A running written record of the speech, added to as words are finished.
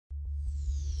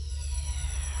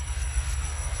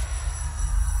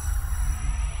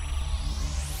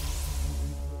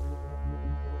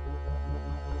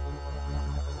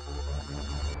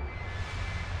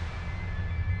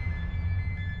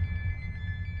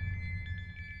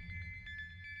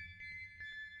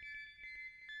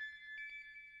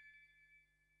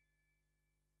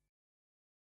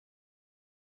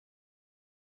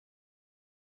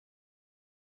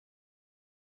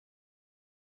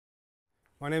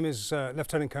My name is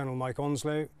Lieutenant Colonel Mike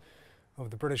Onslow of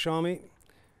the British Army.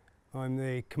 I'm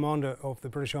the commander of the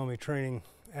British Army training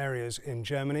areas in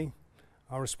Germany.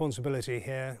 Our responsibility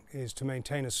here is to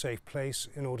maintain a safe place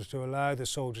in order to allow the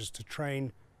soldiers to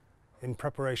train in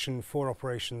preparation for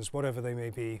operations, whatever they may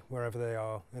be, wherever they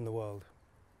are in the world.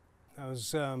 I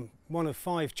was one of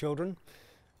 5 children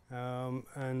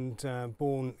and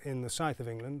born in the south of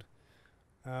England.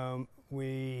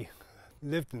 We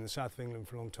lived in the south of England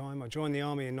for a long time. I joined the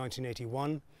army in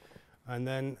 1981 and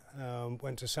then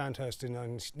went to Sandhurst in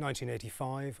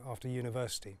 1985 after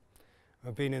university.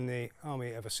 I've been in the army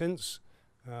ever since,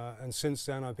 and since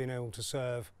then I've been able to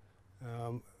serve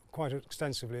quite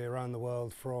extensively around the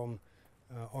world, from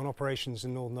on operations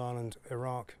in Northern Ireland,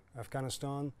 Iraq,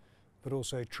 Afghanistan, but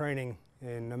also training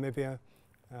in Namibia,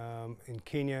 in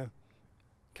Kenya,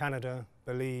 Canada,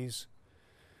 Belize.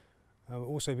 I've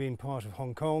also been part of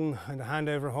Hong Kong and the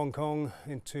handover of Hong Kong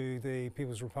into the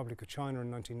People's Republic of China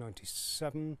in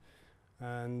 1997,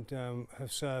 and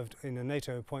have served in a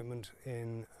NATO appointment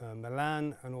in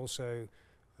Milan, and also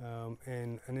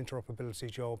in an interoperability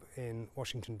job in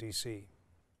Washington, DC.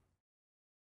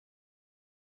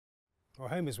 Our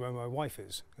home is where my wife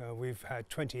is. We've had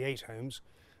 28 homes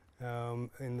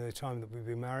in the time that we've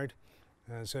been married,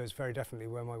 so it's very definitely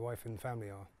where my wife and family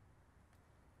are.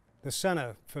 The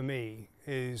Senne, for me,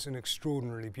 is an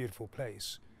extraordinarily beautiful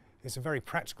place. It's a very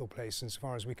practical place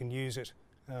insofar as we can use it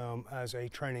as a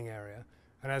training area,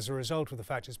 and as a result of the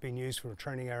fact it's been used for a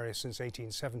training area since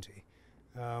 1870,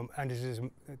 and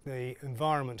the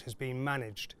environment has been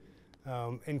managed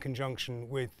in conjunction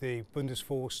with the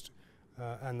Bundesforst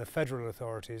and the federal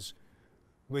authorities,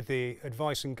 with the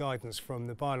advice and guidance from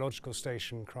the biological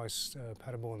station Kreis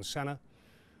Paderborn-Senne,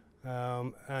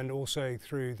 and also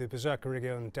through the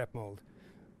Bezirksregion Detmold.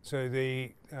 So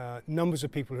the numbers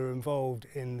of people who are involved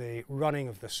in the running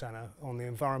of the Senne on the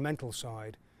environmental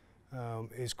side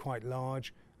is quite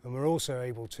large, and we're also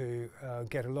able to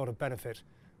get a lot of benefit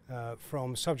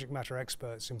from subject matter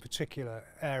experts in particular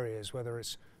areas, whether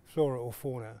it's flora or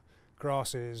fauna,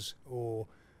 grasses or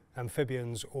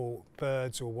amphibians or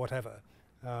birds or whatever,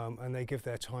 and they give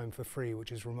their time for free,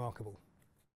 which is remarkable.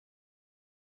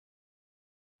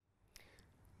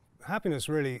 Happiness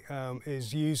really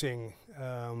is using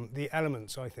the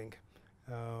elements, I think,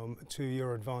 to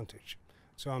your advantage.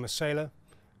 So I'm a sailor,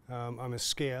 I'm a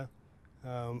skier,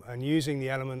 and using the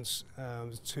elements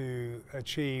to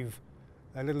achieve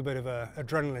a little bit of an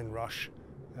adrenaline rush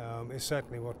is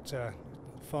certainly what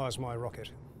fires my rocket.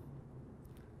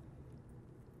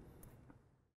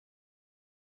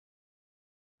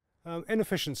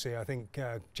 Inefficiency, I think,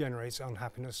 generates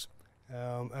unhappiness.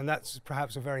 And that's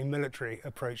perhaps a very military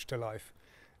approach to life.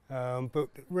 But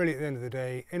really, at the end of the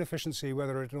day, inefficiency,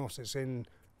 whether or not it's in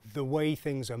the way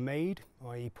things are made,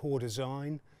 i.e. poor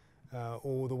design,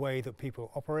 or the way that people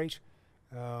operate,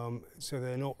 so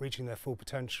they're not reaching their full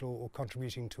potential or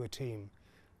contributing to a team.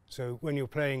 So when you're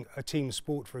playing a team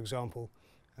sport, for example,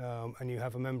 and you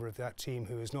have a member of that team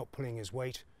who is not pulling his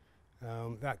weight,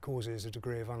 that causes a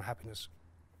degree of unhappiness.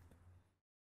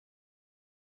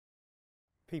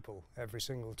 People every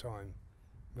single time.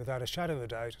 Without a shadow of a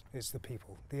doubt, it's the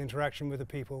people. The interaction with the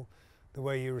people, the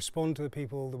way you respond to the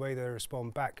people, the way they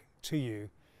respond back to you,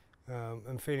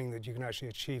 and feeling that you can actually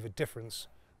achieve a difference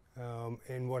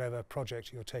in whatever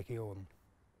project you're taking on.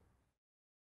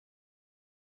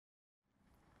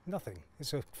 Nothing.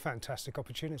 It's a fantastic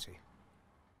opportunity.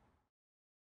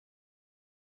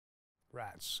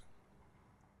 Rats.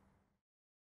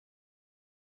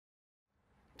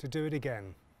 To do it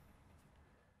again.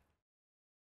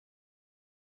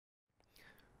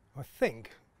 I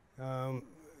think,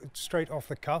 straight off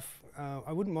the cuff,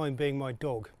 I wouldn't mind being my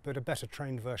dog, but a better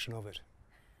trained version of it.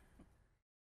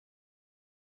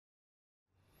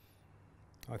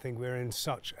 I think we're in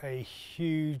such a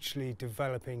hugely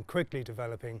developing, quickly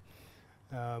developing,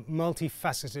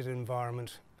 multifaceted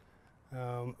environment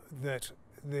that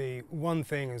the one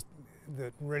thing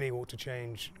that really ought to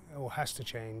change, or has to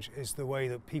change, is the way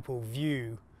that people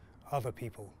view other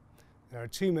people. There are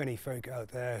too many folk out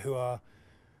there who are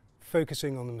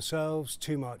focusing on themselves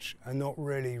too much and not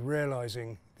really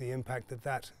realizing the impact that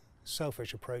that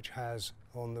selfish approach has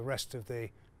on the rest of the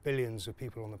billions of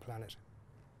people on the planet.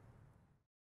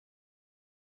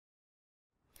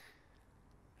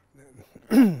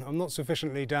 I'm not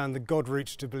sufficiently down the God route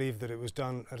to believe that it was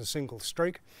done at a single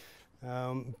stroke,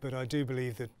 but I do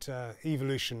believe that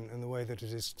evolution and the way that it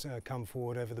has come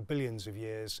forward over the billions of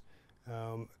years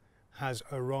has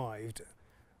arrived.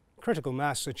 Critical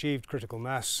mass achieved critical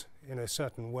mass in a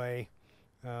certain way,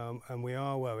 and we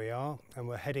are where we are, and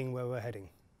we're heading where we're heading.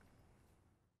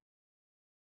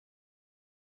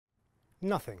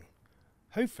 Nothing.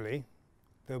 Hopefully,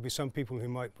 there'll be some people who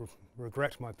might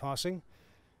regret my passing.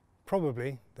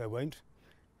 Probably there won't.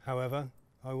 However,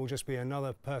 I will just be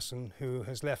another person who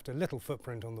has left a little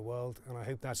footprint on the world, and I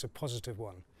hope that's a positive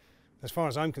one. As far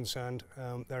as I'm concerned,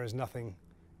 there is nothing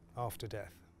after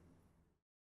death.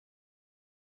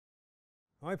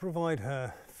 I provide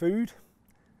her food,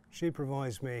 she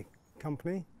provides me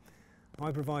company,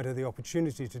 I provide her the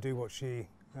opportunity to do what she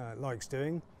likes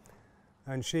doing,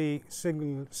 and she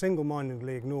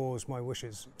single-mindedly ignores my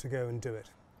wishes to go and do it.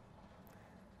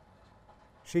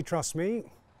 She trusts me,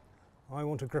 I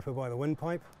want to grip her by the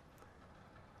windpipe,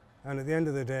 and at the end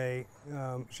of the day,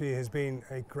 she has been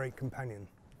a great companion.